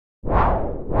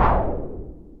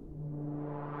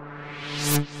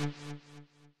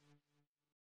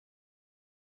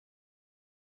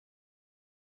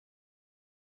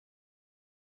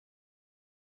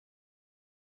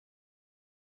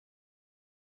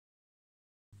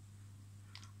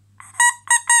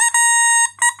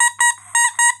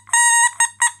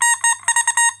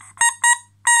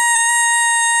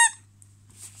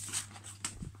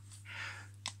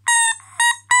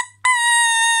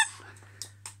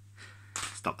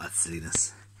stop that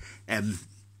silliness. I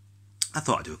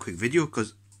thought I'd do a quick video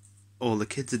because all the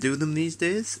kids are doing them these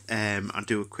days. I'll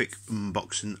do a quick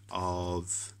unboxing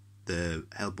of the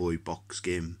Hellboy box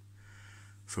game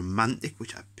from Mantic,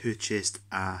 which I purchased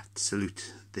at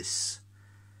Salute this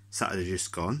Saturday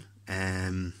just gone.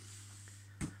 So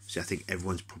I think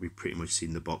everyone's probably pretty much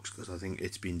seen the box because I think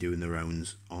it's been doing the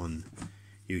rounds on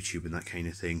YouTube and that kind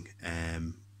of thing,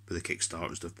 with the Kickstarter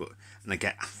and stuff. And I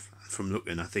get from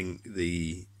looking, I think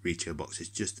the retail box is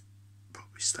just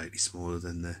probably slightly smaller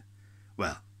than the,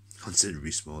 well,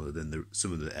 considerably smaller than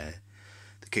some of the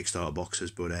Kickstarter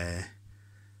boxes. But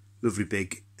lovely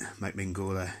big Mike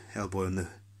Mignola Hellboy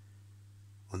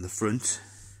on the front.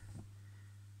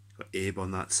 Got Abe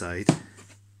on that side.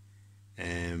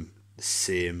 The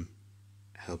same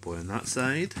Hellboy on that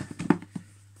side.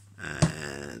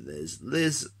 And there's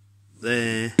Liz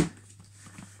there.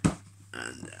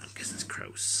 And I'm guessing it's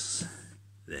Kraus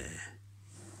there.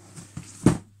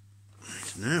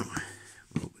 Right, now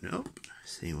we'll open it up,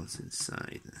 see what's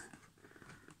inside.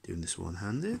 Doing this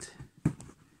one-handed.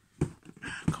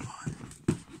 Come on.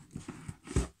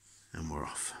 And we're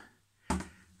off.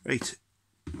 Right.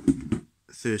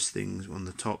 First things on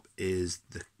the top is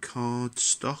the card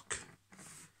stock.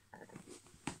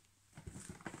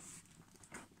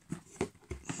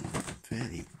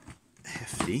 Fairly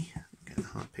hefty, getting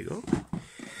hard to pick up.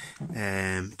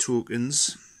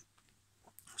 Tokens.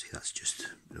 See, that's just a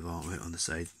bit of artwork on the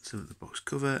side. Some of the box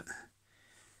cover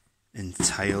and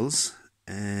tiles.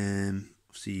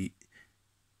 Obviously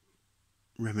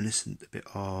reminiscent a bit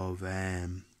of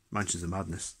Mansions of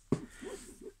Madness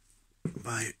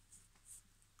by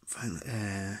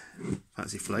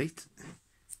Fantasy Flight.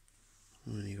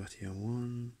 What you got here?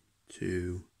 1,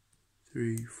 2,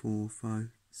 3, 4, 5,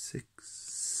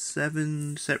 6,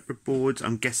 7 separate boards.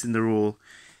 I'm guessing they're all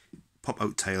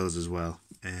pop-out tiles as well.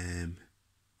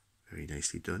 Very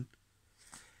nicely done.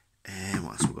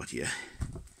 What else we got here?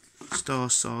 Star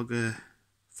Saga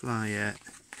flyer,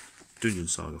 Dungeon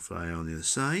Saga flyer on the other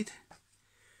side.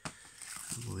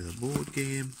 With a board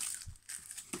game.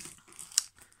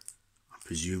 I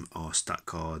presume are stat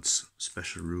cards,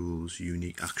 special rules,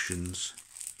 unique actions.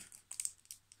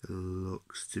 There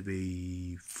looks to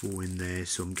be 4 in there,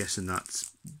 so I'm guessing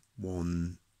that's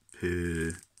 1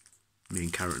 per main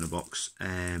character in a box.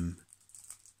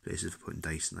 Places for putting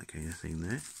dice and that kind of thing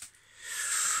there.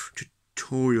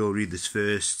 Tutorial, read this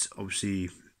first. Obviously,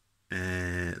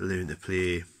 learn to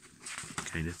play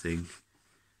kind of thing.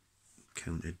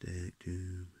 Counter deck.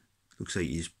 Looks like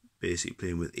he's basically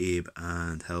playing with Abe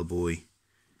and Hellboy.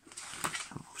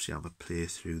 I'll obviously have a play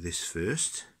through this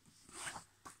first.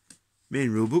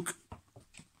 Main rulebook.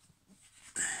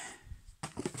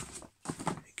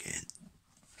 Again.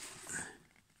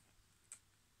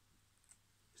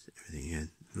 Everything here.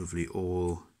 Lovely,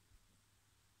 all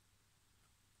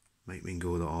Mike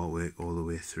Mignola artwork all the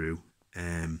way through.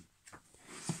 I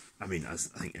mean, as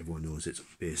I think everyone knows, it's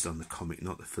based on the comic,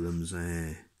 not the films.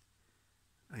 I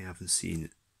haven't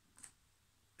seen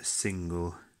a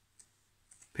single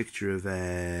picture of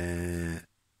Ron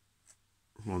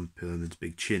Perlman's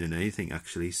big chin in anything,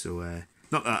 actually. So,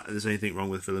 not that there's anything wrong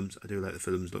with films. I do like the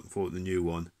films. Looking forward to the new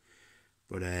one.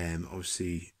 But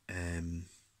obviously, the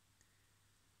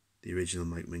original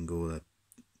Mike Mignola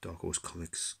Dark Horse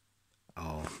comics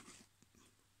are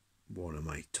one of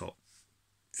my top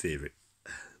favourite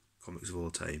comics of all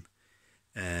time.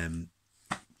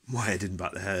 Why I didn't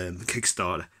back the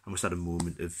Kickstarter, I must have had a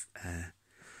moment of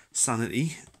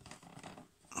sanity.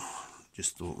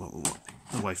 Just thought what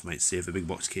my wife might say if a big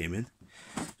box came in.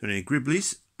 So any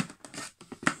Gribblies.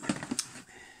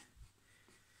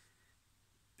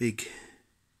 Big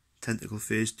tentacle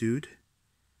face dude.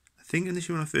 I think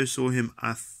initially when I first saw him,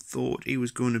 I thought he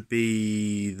was going to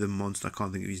be the monster, I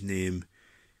can't think of his name,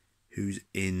 who's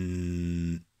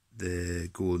in the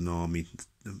Golden Army,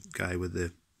 the guy with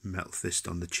the metal fist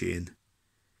on the chain.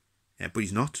 But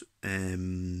he's not.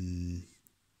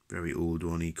 Very old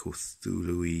one,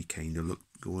 Cthulhu-y kind of look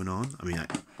going on. I mean,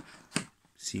 that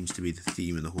seems to be the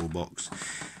theme in the whole box.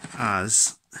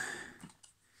 As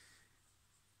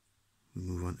we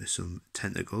move on to some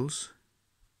tentacles.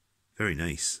 Very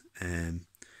nice.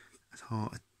 It's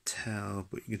hard to tell,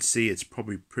 but you can see it's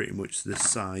probably pretty much the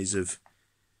size of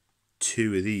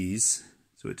 2 of these.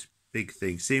 So it's a big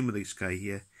thing. Same with this guy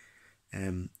here.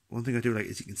 One thing I do like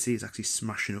is you can see it's actually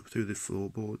smashing up through the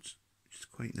floorboards, which is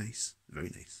quite nice.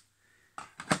 Very nice.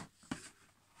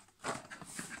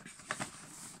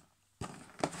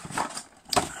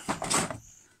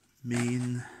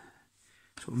 Main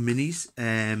sort of minis.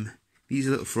 These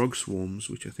are little frog swarms,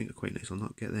 which I think are quite nice. I'll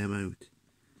not get them out.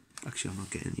 Actually, I'm not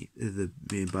getting any of the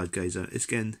main bad guys out. It's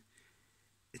again,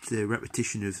 it's a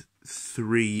repetition of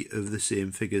 3 of the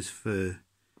same figures for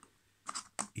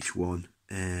each one.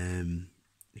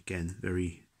 Again,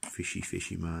 very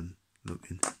fishy man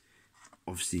looking.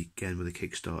 Obviously, again with a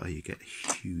Kickstarter, you get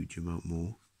a huge amount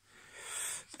more.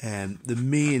 The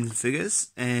main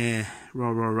figures,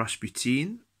 Rara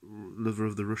Rasputin, lover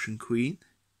of the Russian Queen.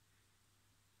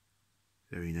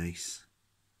 Very nice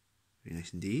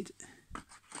indeed.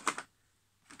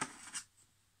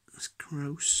 That's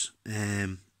gross.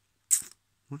 Not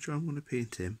sure I'm going to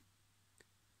paint him.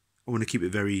 I want to keep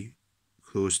it very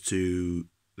close to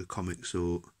the comic,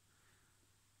 so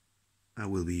I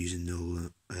will be using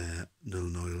null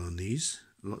and oil on these.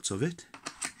 Lots of it.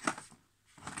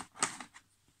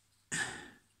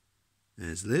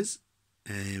 There's Liz.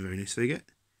 Very nice figure.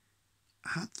 I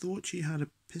had thought she had a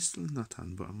pistol in that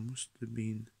hand, but I must have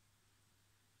been...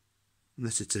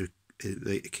 Unless it's like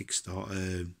a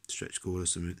Kickstarter stretch goal or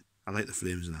something. I like the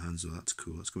flames in the hands, so that's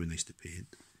cool. That's going to be nice to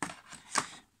paint.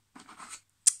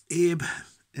 Abe.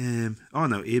 Oh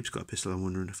no, Abe's got a pistol. I'm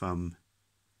wondering if I'm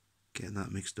getting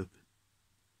that mixed up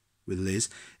with Liz.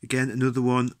 Again, another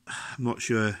one. I'm not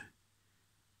sure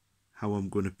how I'm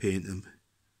going to paint them.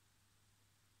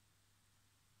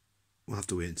 We'll have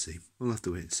to wait and see.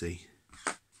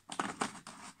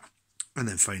 And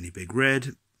then finally Big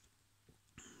Red.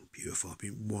 Beautiful. I've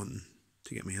been wanting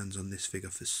to get my hands on this figure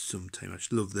for some time. I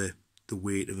just love the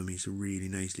weight of him. He's really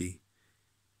nicely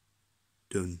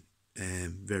done.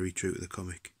 Very true to the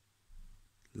comic.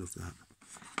 Love that.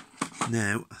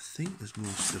 Now, I think there's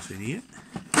more stuff in here.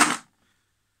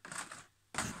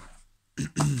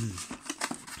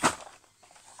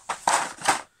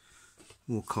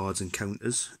 More cards and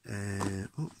counters.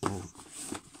 More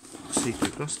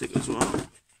secret plastic as well.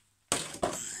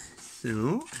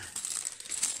 So,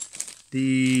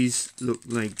 these look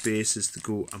like bases to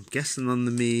go, I'm guessing, on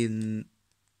the main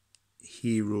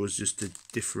heroes just to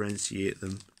differentiate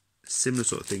them. Similar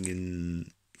sort of thing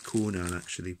in Conan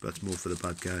actually, but it's more for the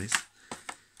bad guys.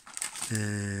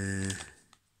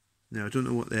 Now I don't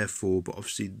know what they're for, but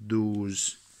obviously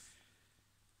those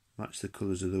match the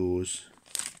colours of those.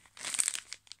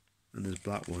 And there's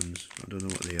black ones. I don't know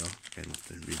what they are. Again, I'll have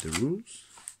to read the rules.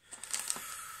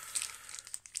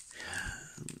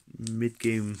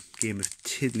 Mid-game game of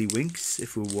Tiddlywinks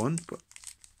if we want, but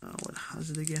I would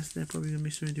hazard a guess they're probably going to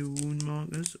be something to do wound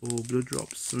markers or blood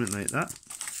drops, something like that.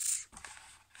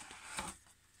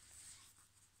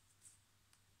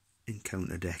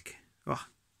 Encounter deck. Oh,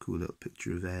 cool little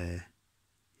picture of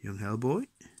young Hellboy.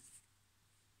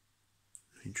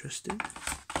 Interesting.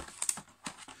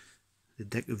 The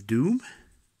deck of doom.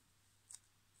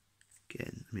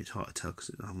 Again, I mean, it's hard to tell because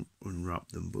I haven't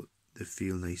unwrapped them, but they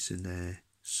feel nice and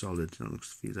solid. That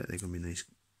feels like they're going to be nice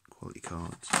quality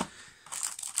cards.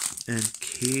 And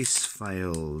case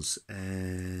files.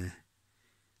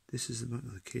 This is the back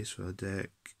of the case file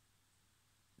deck.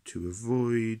 To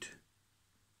avoid,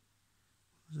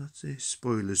 what does that say?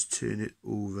 Spoilers, turn it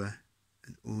over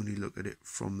and only look at it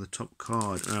from the top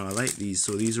card. Now, I like these.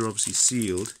 So these are obviously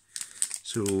sealed.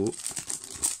 So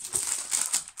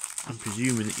I'm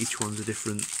presuming that each one's a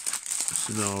different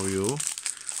scenario.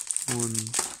 1,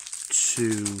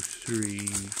 2, 3,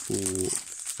 4,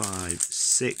 5,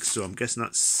 6. So I'm guessing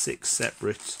that's 6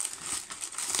 separate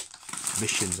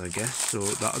missions, I guess. So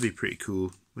that'll be pretty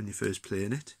cool when you're first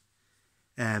playing it.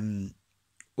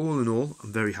 All in all,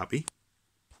 I'm very happy.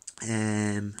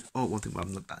 One thing we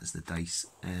haven't looked at is the dice.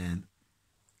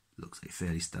 Looks like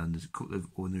fairly standard. A couple of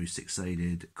ordinary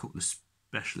 6-sided, a couple of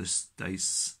specialist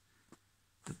dice.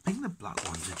 I think the black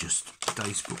ones are just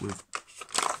dice, but with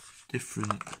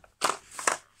different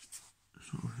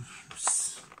sort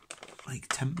of like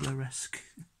Templar-esque.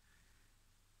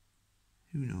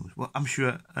 Who knows? Well, I'm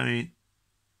sure. I mean,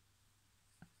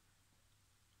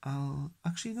 I'll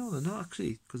actually no, they're not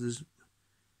actually, because there's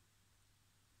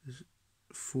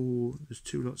 4. There's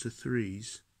 2 lots of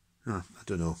 3s. I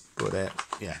don't know, but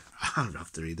yeah, I'll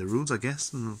have to read the rules, I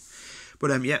guess. I don't know.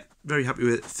 But yeah, very happy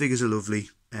with it. Figures are lovely.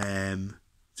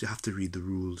 So you have to read the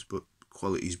rules, but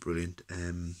quality's brilliant.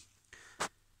 So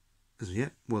yeah,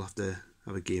 we'll have to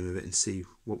have a game of it and see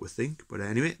what we think. But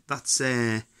anyway, that's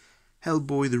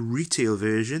Hellboy the retail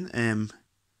version. I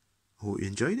hope you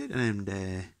enjoyed it, and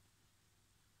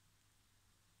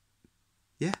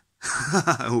yeah,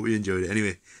 I hope you enjoyed it.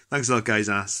 Anyway, thanks a lot, guys,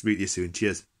 and I'll speak to you soon.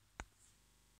 Cheers.